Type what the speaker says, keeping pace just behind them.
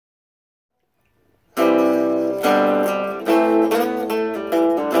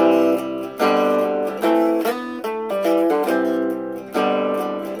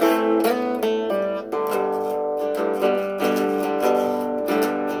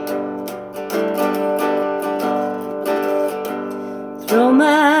Throw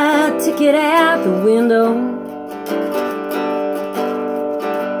my ticket out the window,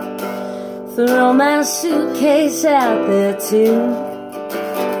 throw my suitcase out there too.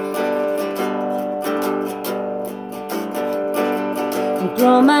 And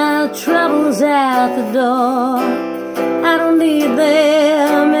throw my troubles out the door. I don't need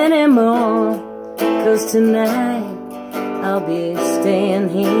them anymore, 'cause tonight I'll be staying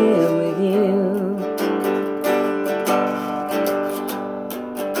here with you.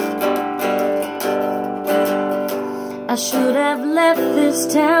 I should have left this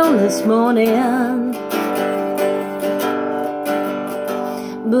town this morning,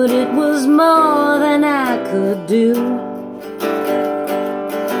 but it was more than I could do.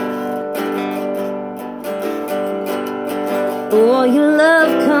 Oh, your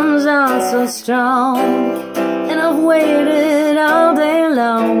love comes on so strong, and I've waited all day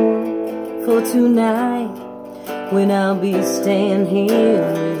long for tonight, when I'll be staying here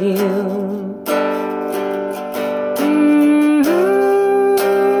with you.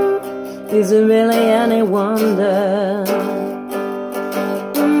 Is it really any wonder,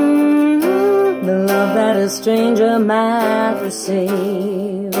 the love that a stranger might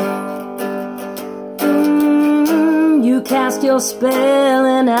receive? You cast your spell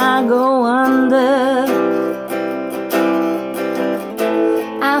and I go under.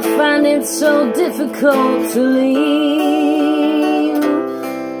 I find it so difficult to leave.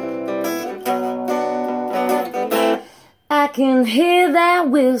 I can hear that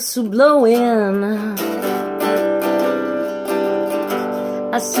whistle blowing,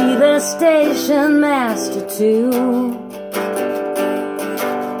 I see the station master too.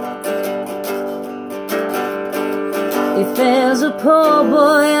 If there's a poor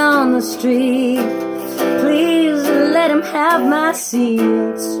boy on the street, please let him have my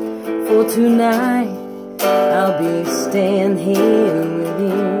seats, for tonight I'll be staying here with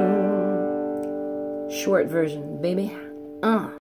you. Short version, baby.